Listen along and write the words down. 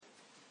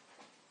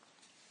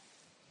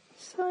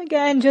So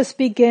again, just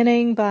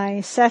beginning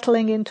by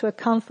settling into a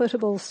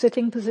comfortable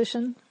sitting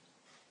position.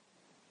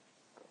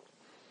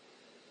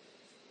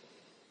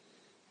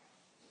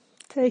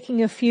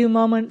 Taking a few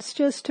moments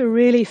just to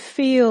really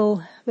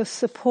feel the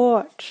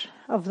support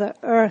of the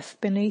earth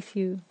beneath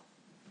you.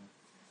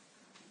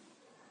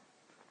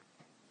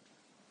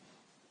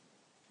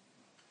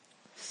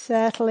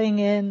 Settling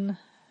in,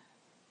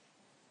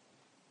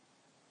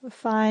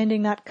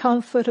 finding that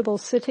comfortable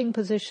sitting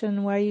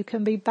position where you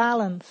can be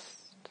balanced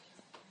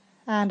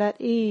and at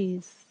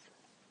ease,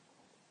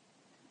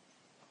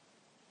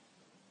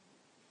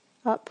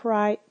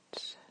 upright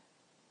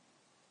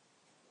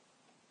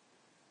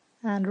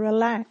and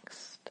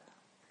relaxed.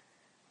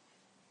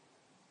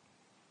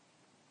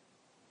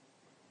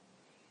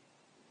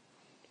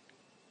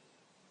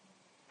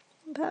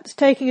 Perhaps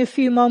taking a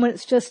few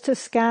moments just to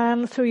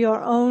scan through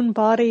your own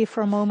body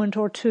for a moment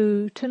or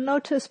two to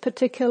notice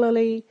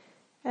particularly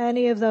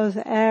any of those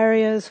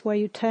areas where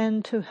you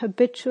tend to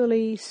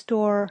habitually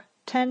store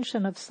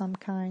tension of some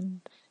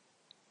kind.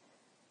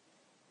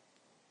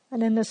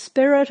 And in the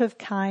spirit of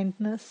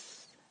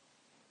kindness,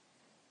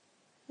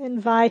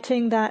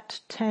 inviting that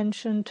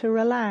tension to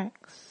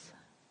relax,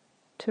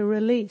 to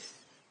release.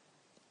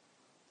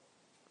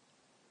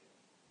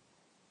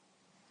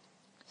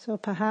 So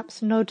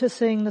perhaps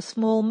noticing the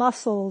small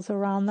muscles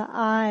around the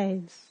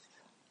eyes,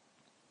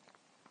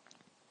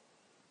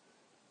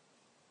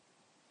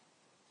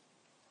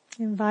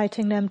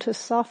 inviting them to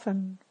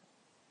soften.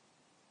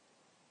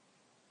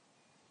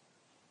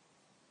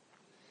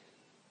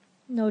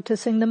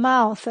 Noticing the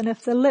mouth and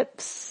if the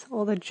lips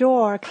or the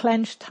jaw are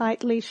clenched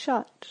tightly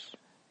shut.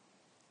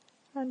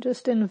 And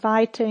just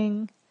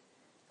inviting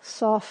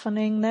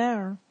softening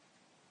there.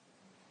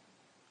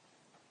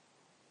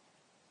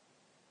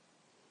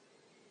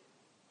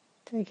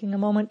 Taking a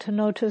moment to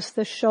notice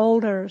the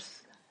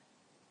shoulders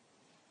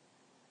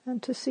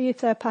and to see if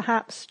they're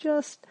perhaps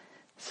just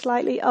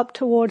slightly up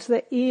towards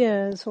the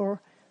ears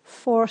or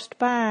forced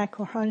back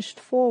or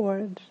hunched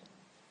forward.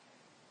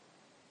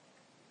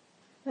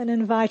 And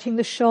inviting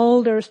the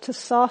shoulders to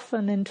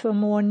soften into a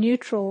more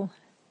neutral,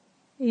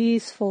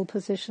 easeful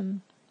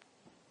position.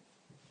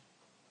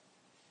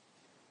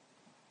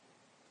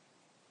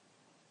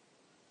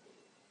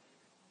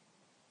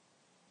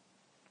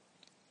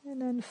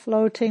 And then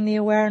floating the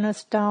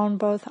awareness down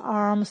both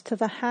arms to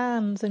the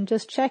hands and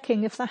just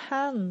checking if the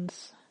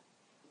hands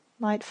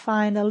might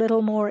find a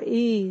little more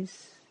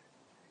ease.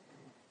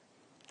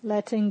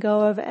 Letting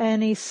go of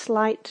any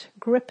slight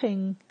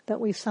gripping that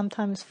we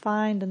sometimes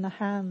find in the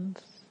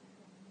hands.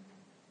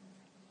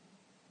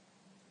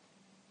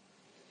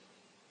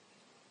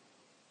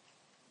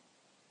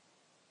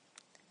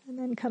 And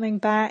then coming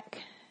back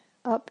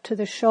up to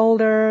the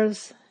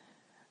shoulders,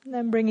 and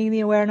then bringing the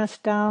awareness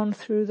down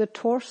through the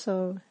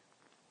torso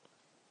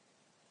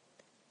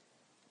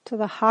to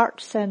the heart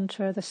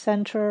center, the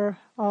center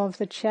of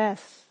the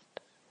chest.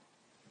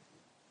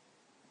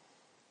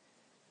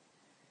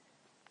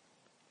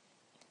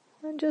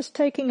 And just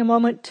taking a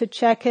moment to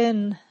check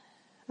in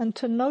and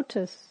to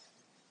notice.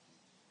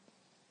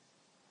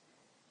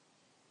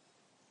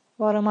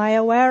 What am I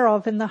aware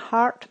of in the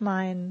heart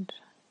mind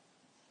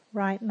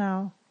right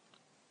now?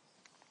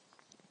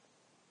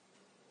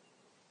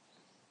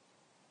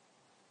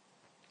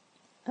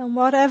 And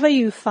whatever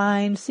you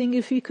find, seeing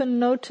if you can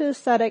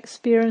notice that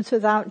experience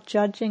without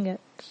judging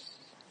it.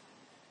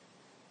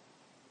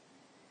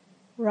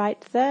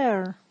 Right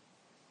there.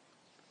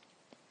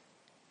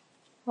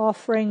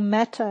 Offering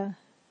metta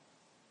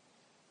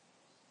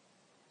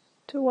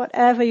to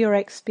whatever you're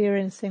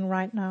experiencing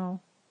right now.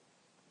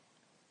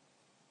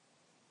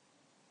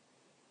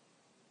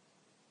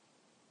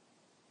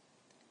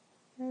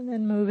 And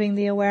then moving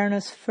the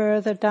awareness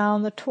further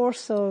down the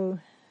torso,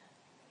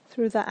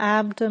 through the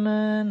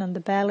abdomen and the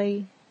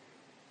belly.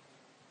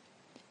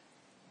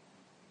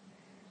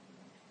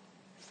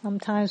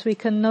 Sometimes we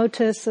can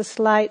notice a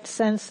slight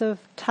sense of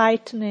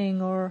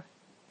tightening or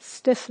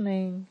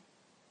stiffening.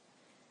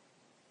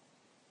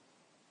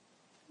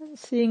 And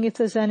seeing if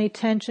there's any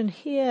tension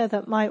here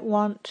that might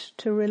want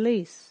to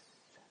release,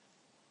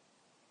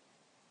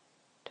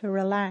 to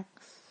relax.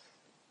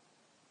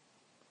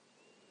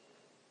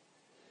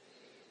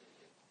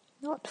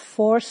 Not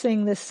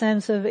forcing this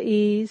sense of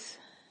ease.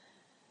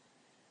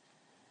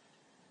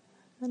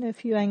 And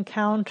if you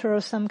encounter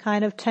some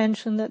kind of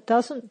tension that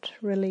doesn't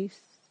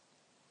release,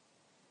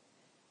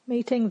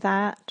 meeting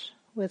that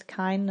with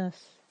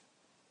kindness.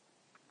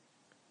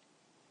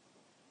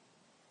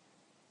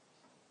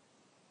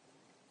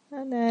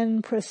 And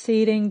then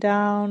proceeding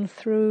down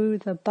through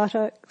the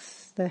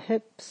buttocks, the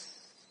hips,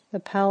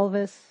 the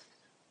pelvis,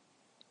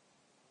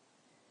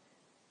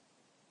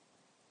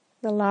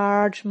 the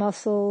large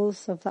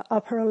muscles of the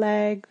upper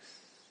legs,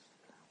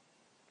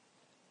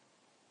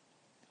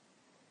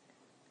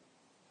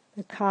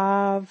 the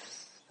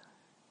calves,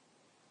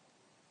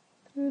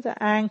 through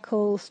the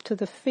ankles to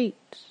the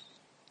feet.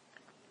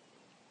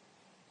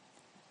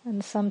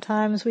 And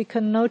sometimes we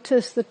can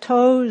notice the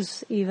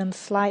toes even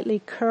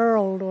slightly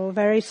curled or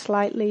very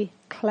slightly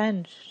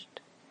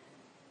clenched.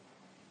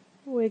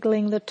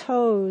 wiggling the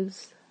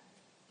toes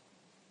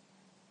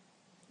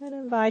and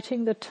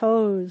inviting the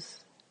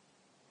toes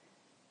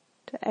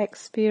to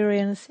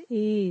experience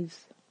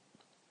ease.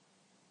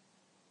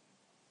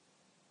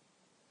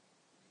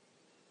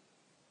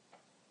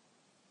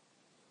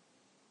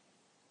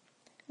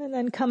 And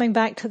then coming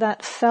back to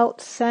that felt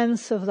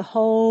sense of the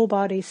whole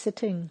body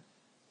sitting.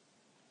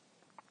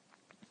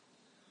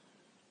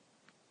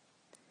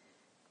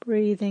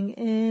 Breathing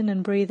in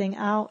and breathing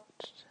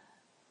out.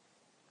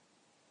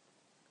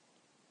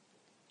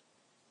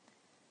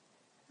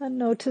 And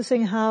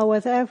noticing how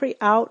with every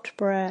out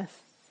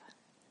breath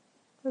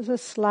there's a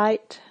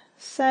slight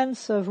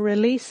sense of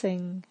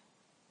releasing,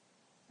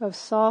 of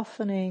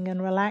softening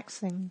and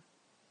relaxing.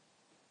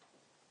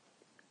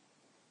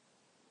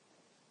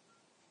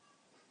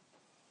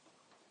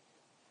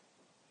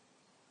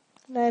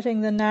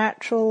 Letting the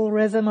natural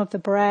rhythm of the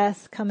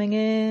breath coming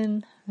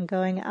in and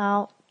going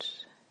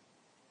out.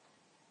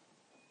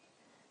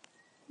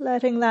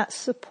 Letting that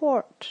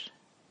support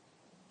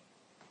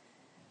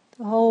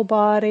the whole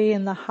body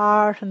and the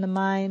heart and the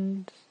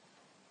mind.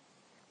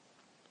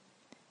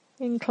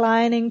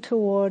 Inclining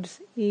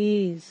towards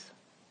ease.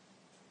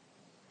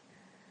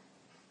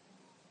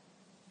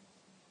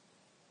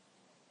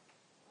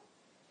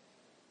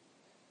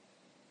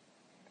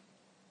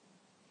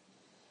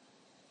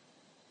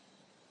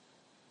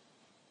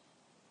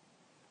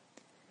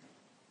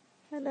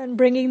 And then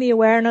bringing the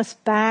awareness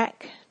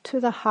back to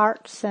the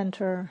heart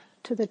center,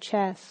 to the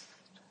chest.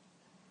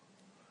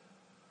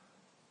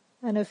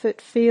 And if it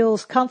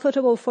feels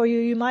comfortable for you,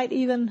 you might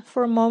even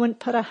for a moment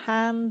put a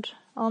hand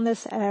on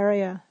this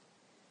area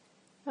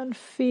and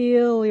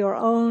feel your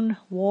own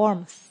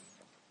warmth,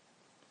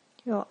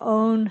 your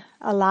own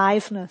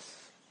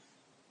aliveness,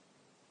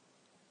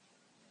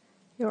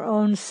 your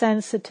own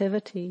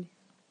sensitivity.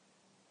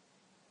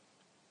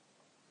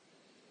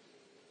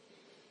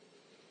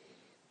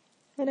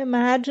 And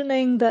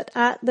imagining that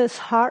at this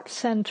heart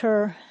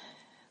center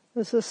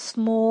there's a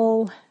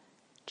small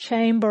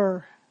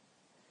chamber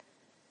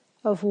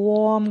of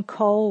warm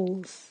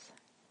coals,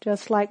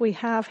 just like we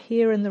have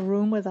here in the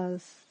room with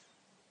us.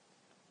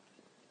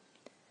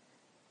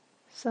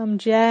 Some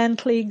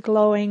gently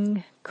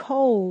glowing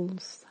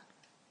coals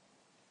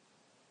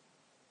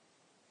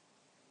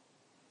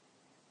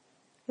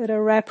that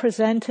are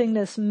representing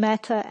this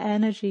metta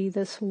energy,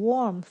 this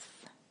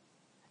warmth,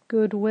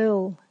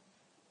 goodwill,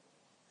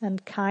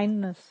 and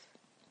kindness.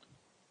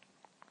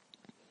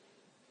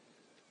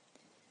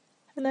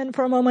 And then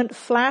for a moment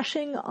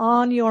flashing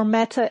on your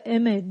metta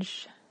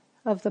image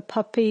of the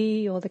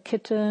puppy or the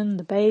kitten,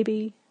 the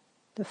baby,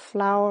 the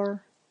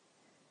flower,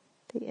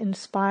 the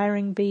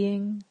inspiring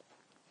being.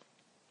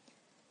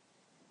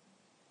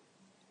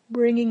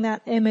 Bringing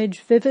that image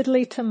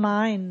vividly to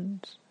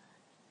mind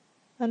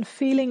and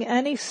feeling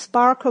any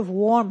spark of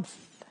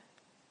warmth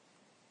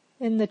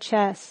in the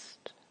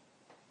chest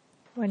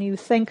when you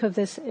think of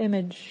this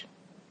image.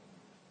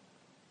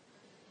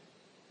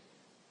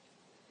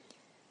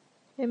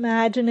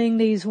 Imagining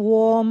these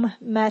warm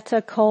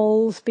metta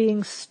coals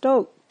being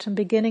stoked and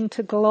beginning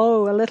to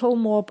glow a little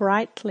more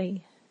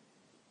brightly,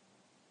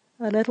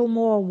 a little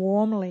more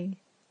warmly.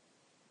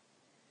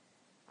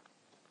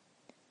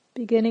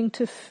 Beginning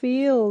to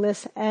feel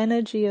this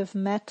energy of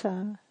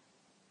metta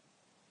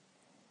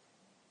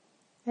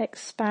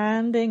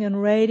expanding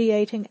and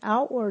radiating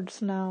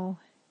outwards now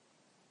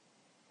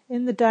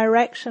in the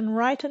direction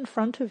right in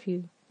front of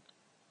you.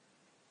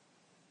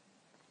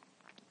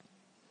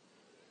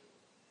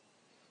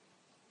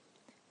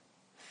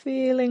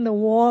 Feeling the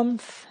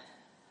warmth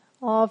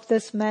of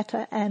this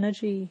metta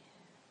energy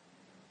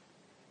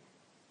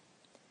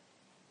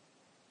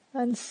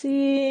and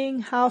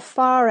seeing how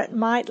far it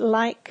might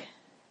like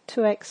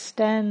to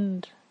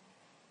extend.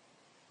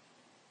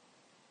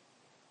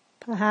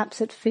 Perhaps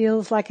it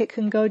feels like it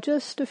can go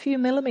just a few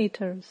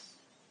millimeters.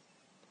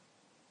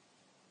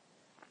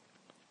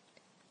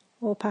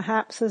 Or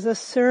perhaps there's a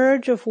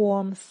surge of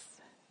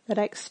warmth that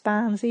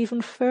expands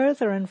even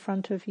further in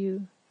front of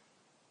you.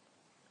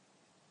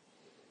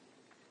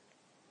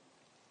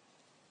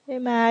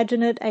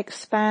 Imagine it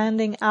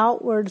expanding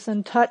outwards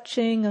and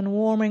touching and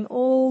warming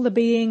all the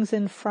beings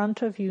in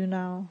front of you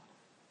now.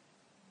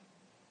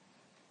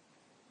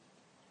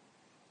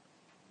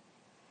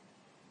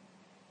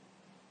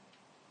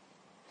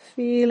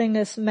 Feeling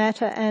this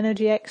metta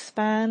energy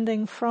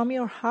expanding from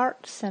your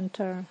heart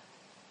center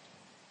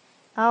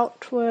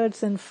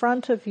outwards in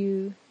front of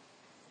you,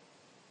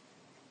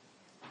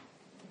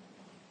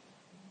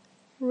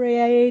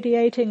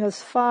 radiating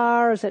as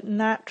far as it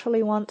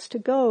naturally wants to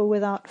go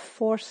without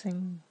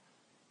forcing.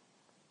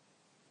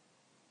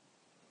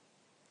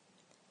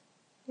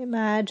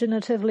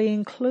 Imaginatively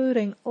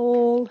including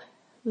all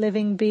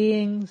living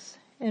beings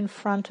in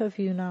front of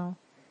you now.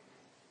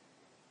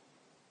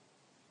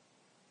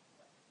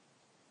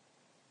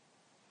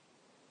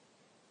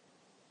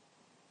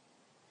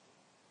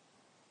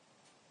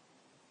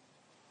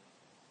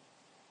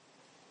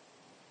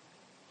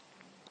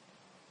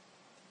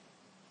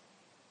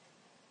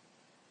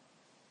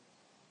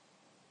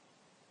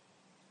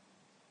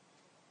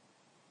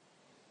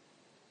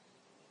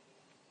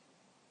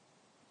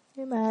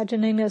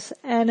 Imagining this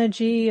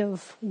energy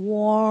of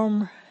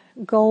warm,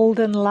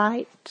 golden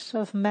light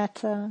of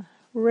metta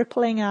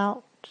rippling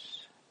out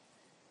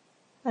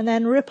and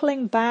then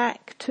rippling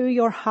back to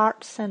your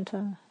heart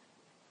center,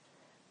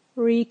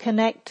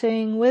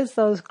 reconnecting with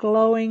those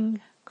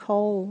glowing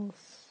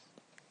coals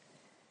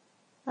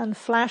and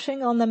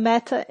flashing on the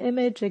metta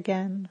image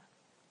again.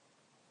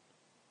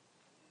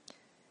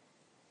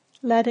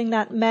 Letting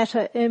that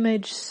metta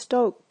image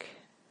stoke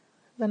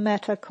the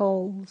metta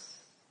coals.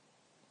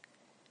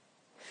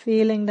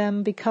 Feeling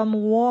them become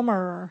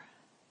warmer,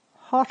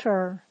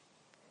 hotter,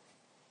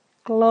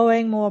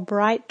 glowing more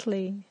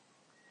brightly.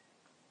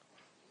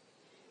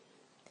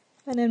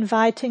 And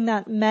inviting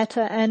that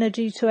metta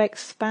energy to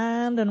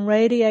expand and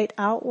radiate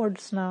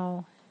outwards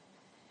now,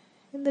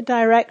 in the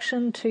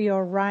direction to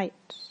your right.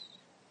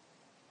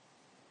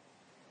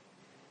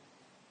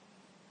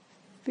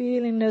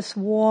 Feeling this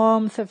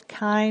warmth of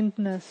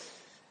kindness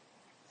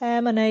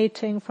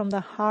emanating from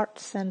the heart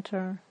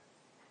center.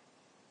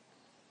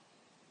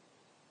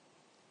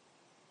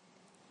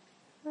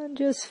 And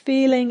just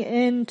feeling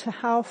into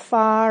how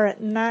far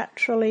it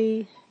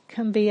naturally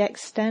can be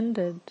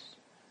extended.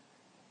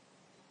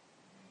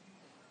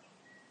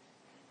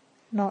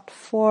 Not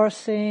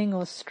forcing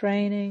or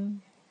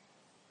straining.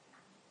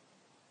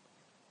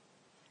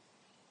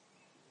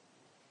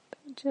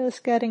 But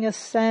just getting a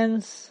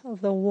sense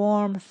of the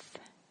warmth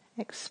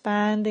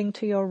expanding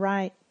to your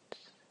right.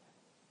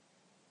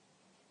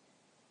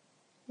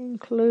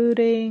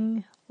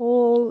 Including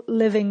all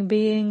living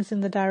beings in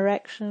the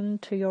direction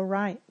to your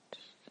right.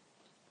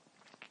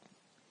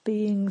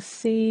 Beings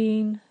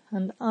seen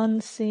and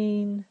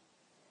unseen,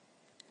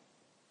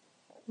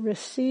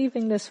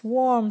 receiving this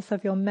warmth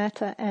of your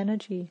metta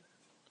energy.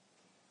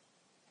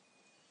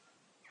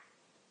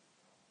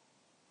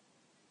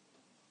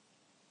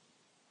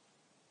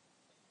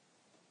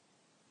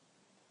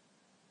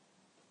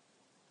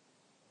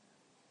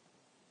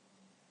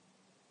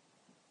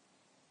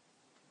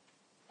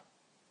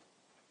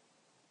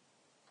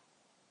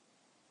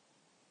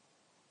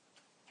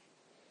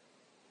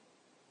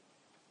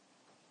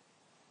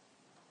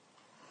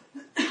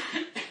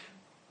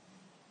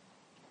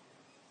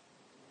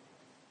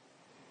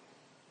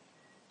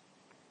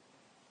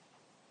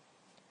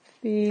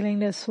 Feeling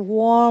this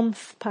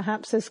warmth,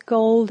 perhaps this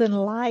golden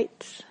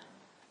light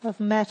of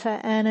metta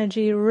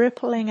energy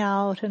rippling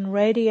out and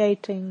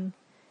radiating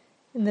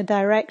in the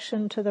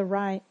direction to the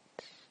right.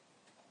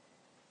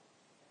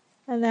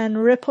 And then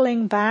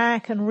rippling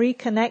back and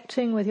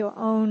reconnecting with your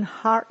own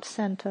heart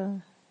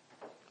center.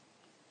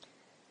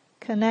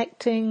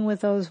 Connecting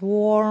with those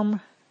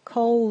warm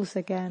coals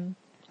again.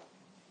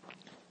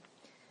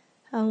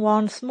 And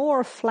once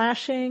more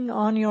flashing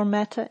on your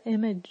metta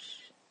image.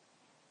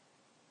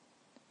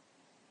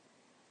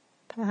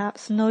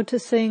 Perhaps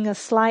noticing a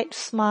slight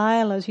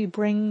smile as you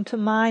bring to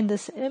mind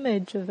this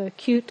image of a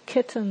cute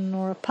kitten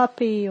or a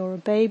puppy or a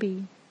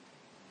baby.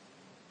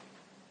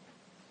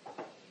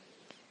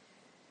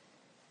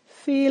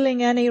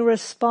 Feeling any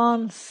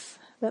response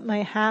that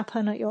may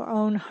happen at your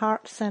own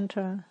heart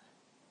center.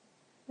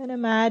 And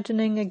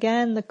imagining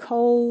again the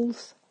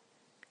coals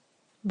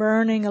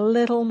burning a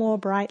little more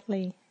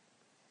brightly,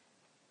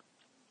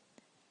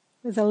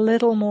 with a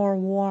little more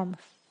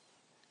warmth.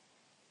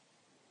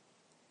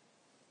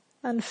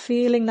 And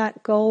feeling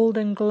that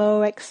golden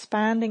glow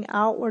expanding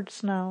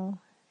outwards now,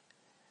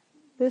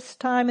 this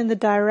time in the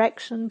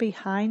direction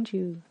behind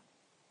you.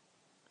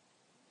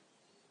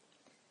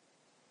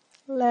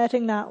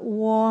 Letting that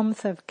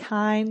warmth of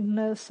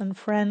kindness and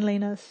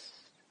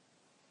friendliness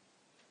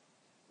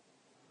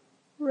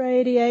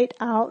radiate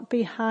out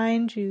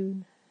behind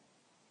you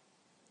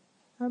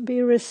and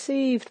be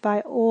received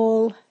by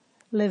all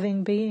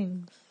living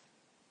beings.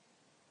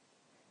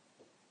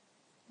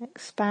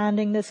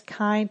 Expanding this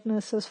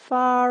kindness as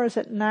far as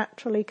it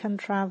naturally can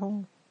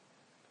travel.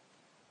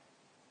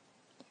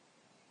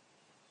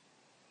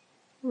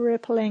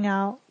 Rippling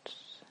out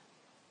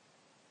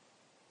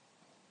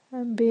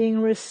and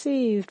being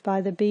received by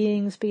the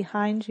beings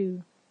behind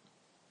you.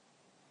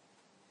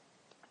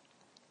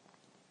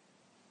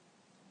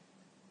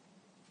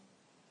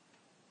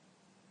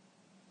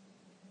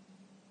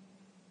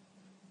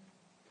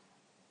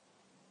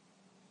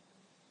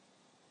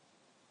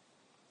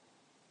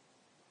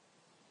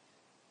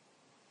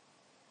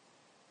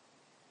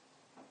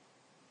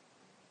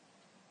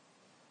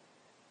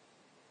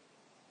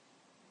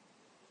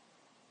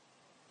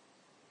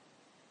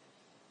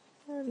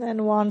 And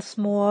then once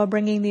more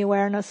bringing the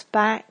awareness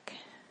back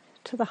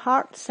to the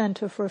heart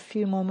center for a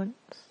few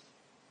moments.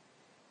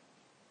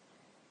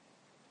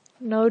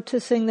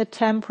 Noticing the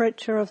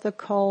temperature of the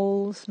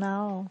coals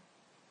now.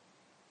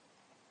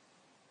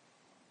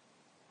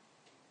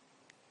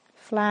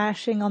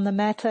 Flashing on the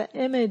metta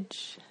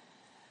image.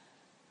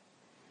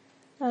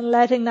 And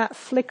letting that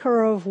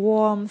flicker of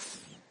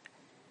warmth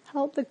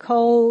help the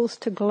coals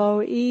to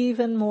glow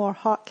even more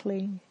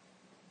hotly,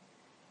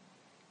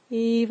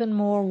 even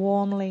more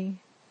warmly.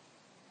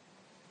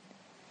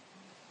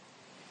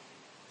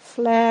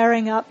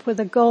 Flaring up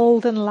with a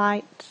golden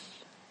light,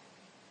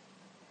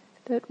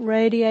 that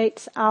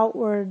radiates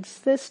outwards,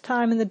 this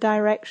time in the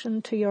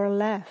direction to your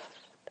left.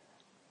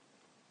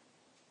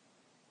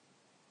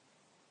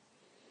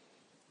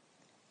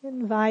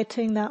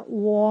 Inviting that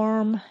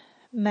warm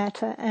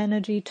metta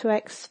energy to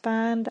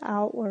expand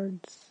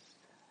outwards,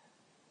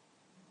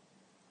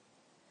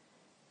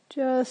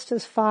 just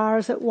as far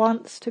as it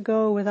wants to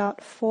go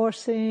without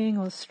forcing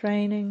or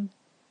straining.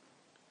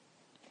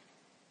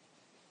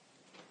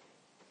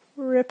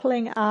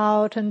 Rippling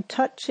out and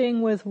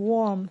touching with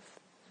warmth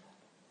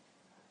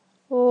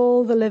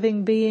all the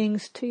living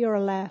beings to your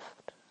left.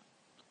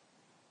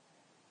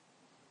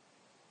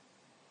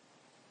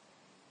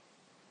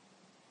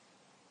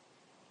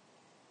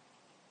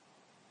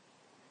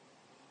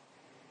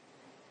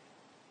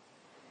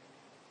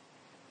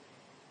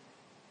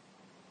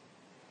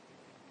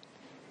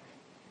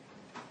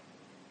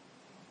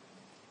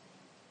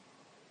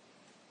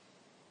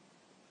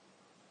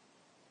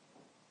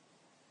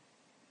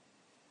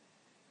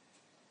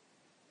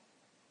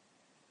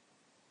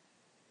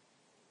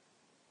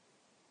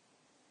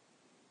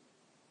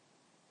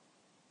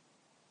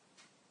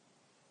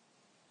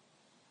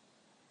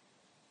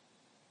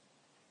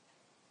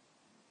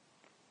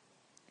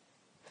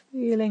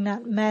 Feeling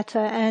that metta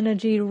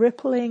energy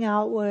rippling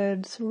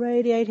outwards,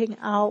 radiating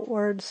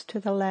outwards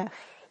to the left.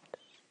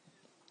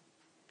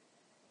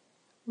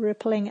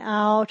 Rippling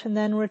out and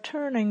then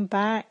returning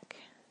back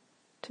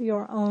to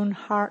your own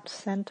heart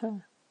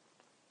center.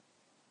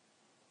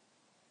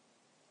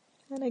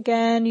 And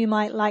again, you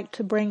might like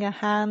to bring a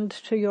hand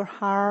to your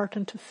heart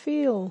and to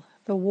feel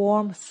the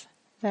warmth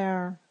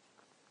there,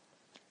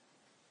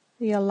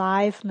 the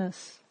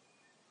aliveness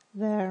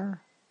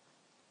there.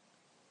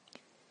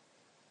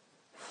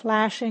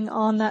 Flashing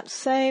on that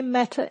same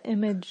metta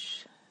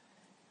image,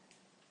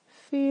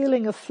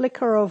 feeling a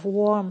flicker of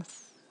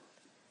warmth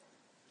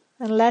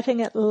and letting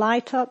it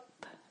light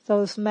up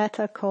those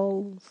metta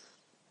coals.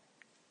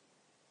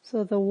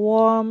 So the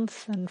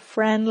warmth and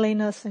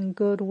friendliness and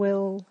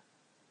goodwill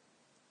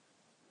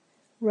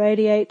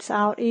radiates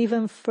out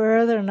even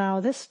further now,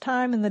 this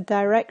time in the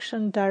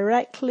direction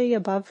directly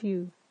above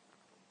you.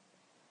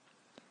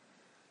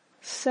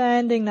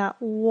 Sending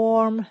that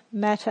warm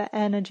metta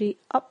energy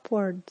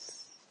upwards.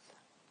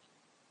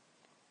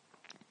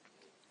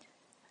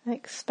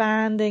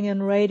 Expanding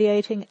and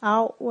radiating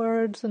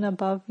outwards and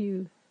above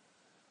you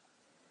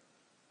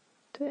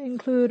to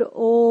include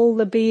all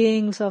the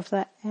beings of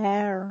the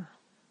air.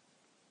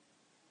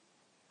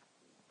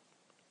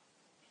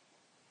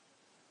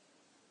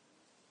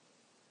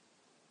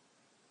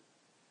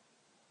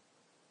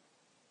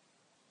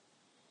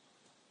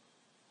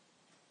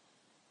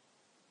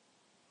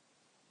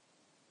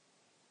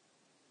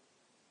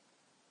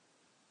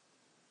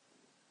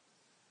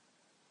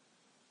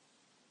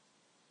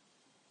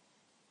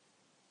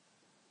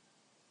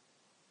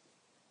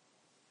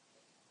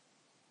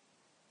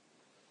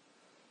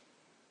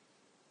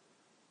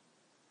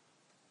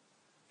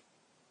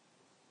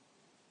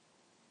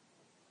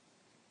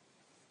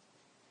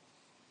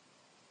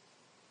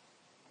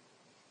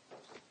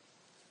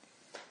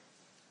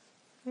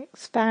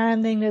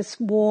 Expanding this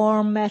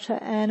warm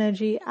metta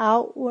energy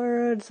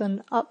outwards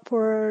and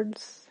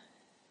upwards.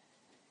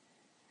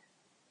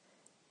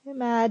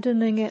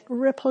 Imagining it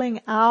rippling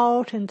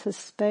out into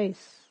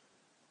space,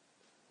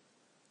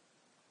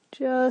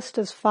 just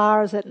as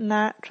far as it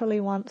naturally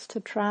wants to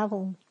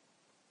travel.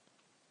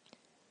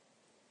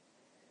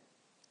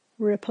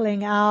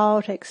 Rippling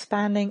out,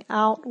 expanding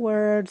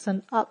outwards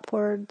and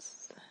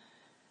upwards.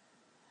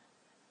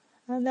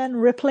 And then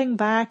rippling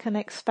back and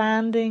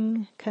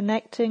expanding,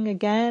 connecting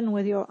again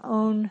with your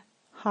own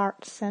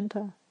heart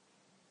center.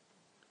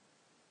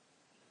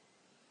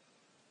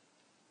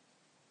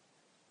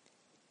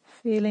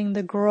 Feeling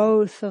the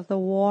growth of the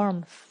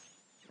warmth,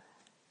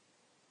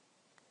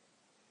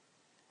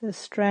 the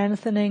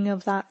strengthening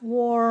of that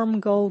warm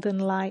golden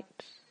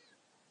light,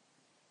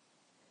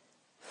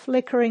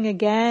 flickering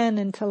again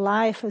into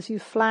life as you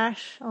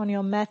flash on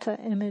your metta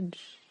image.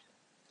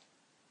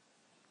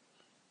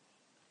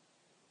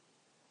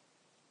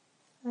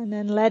 And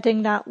then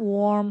letting that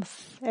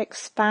warmth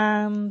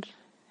expand,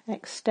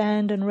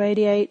 extend and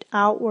radiate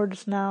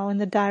outwards now in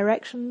the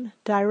direction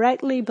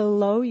directly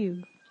below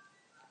you,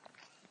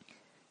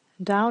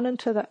 down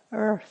into the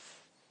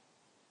earth,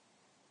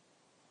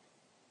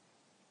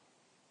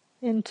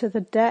 into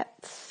the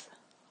depths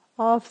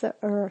of the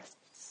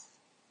earth,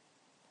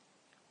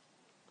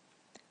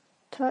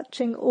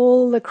 touching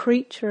all the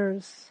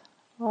creatures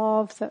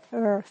of the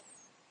earth.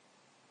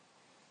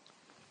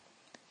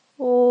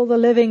 All the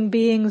living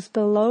beings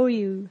below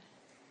you,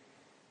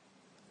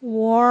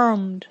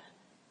 warmed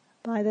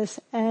by this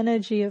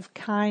energy of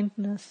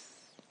kindness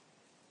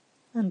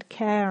and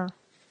care.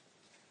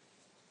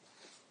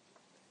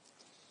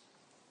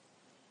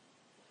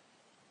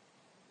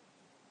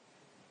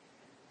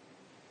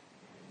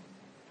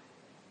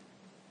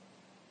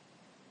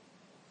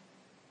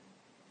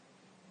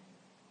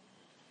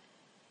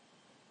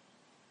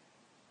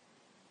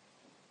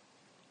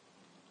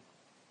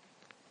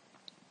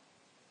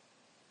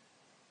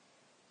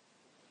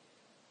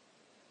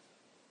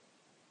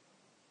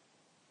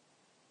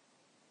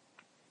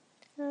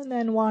 And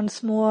then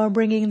once more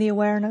bringing the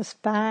awareness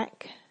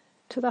back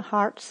to the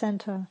heart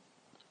center.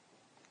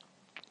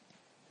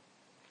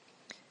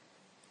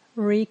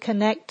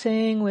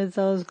 Reconnecting with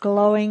those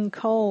glowing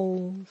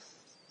coals.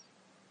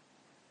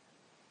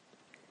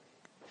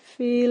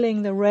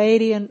 Feeling the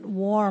radiant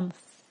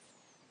warmth.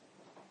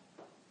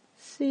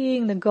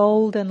 Seeing the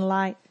golden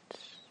light.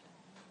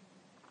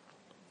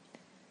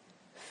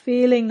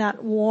 Feeling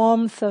that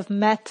warmth of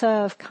metta,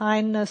 of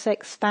kindness,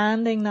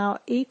 expanding now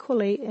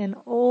equally in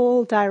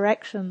all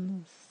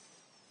directions.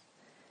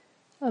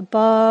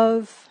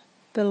 Above,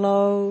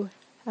 below,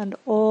 and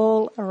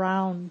all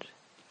around.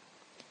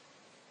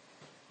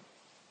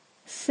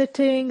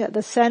 Sitting at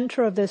the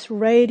center of this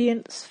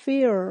radiant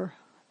sphere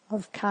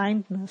of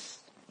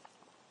kindness.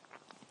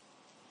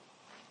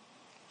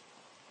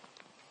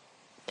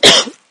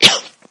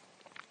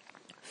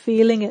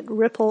 Feeling it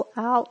ripple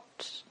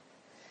out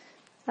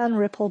and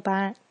ripple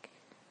back.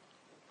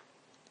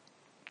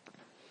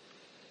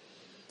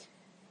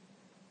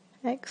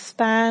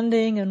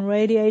 Expanding and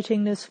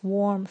radiating this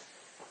warmth.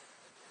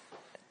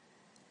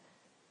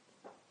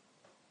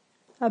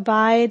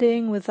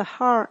 Abiding with the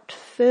heart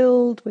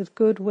filled with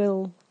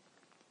goodwill.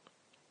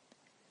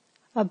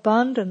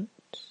 Abundant.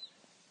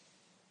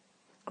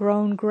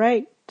 Grown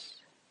great.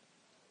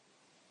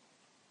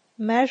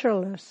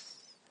 Measureless.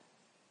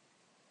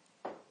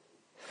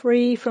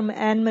 Free from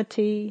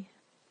enmity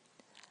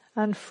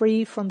and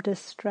free from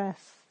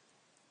distress.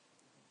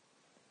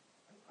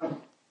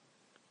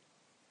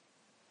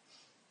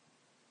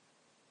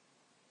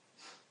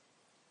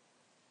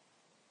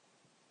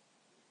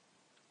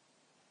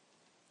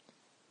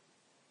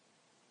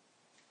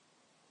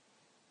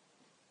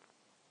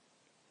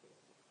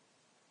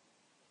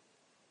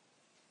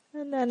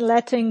 And then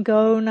letting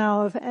go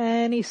now of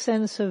any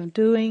sense of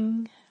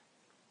doing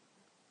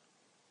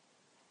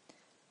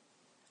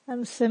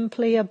and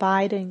simply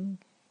abiding.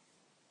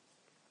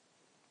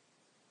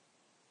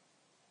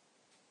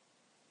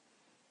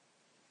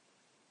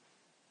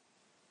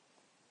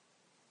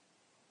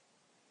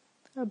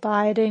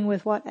 Abiding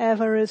with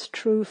whatever is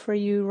true for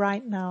you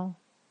right now.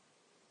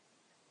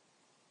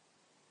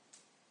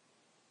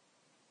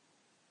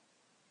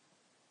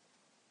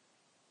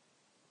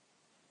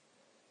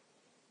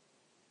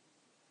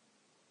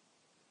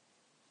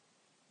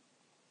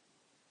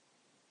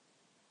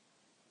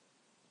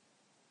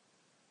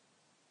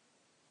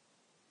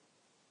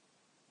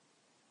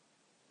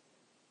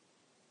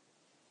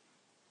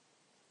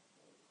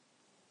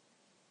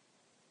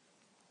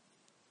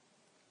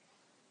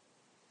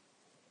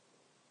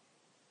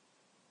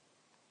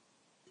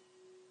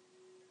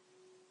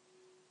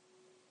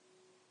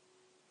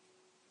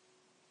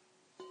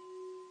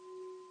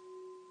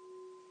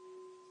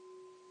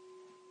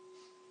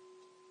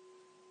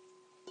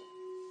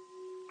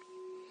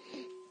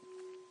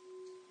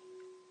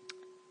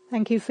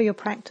 Thank you for your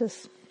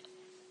practice.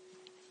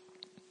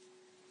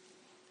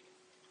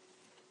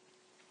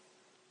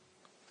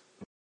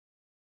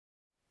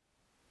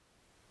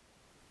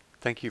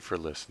 Thank you for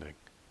listening.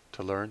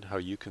 To learn how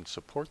you can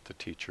support the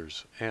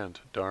teachers and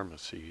Dharma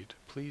Seed,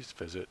 please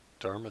visit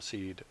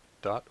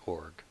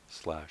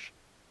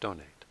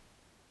dharmaseed.org/donate.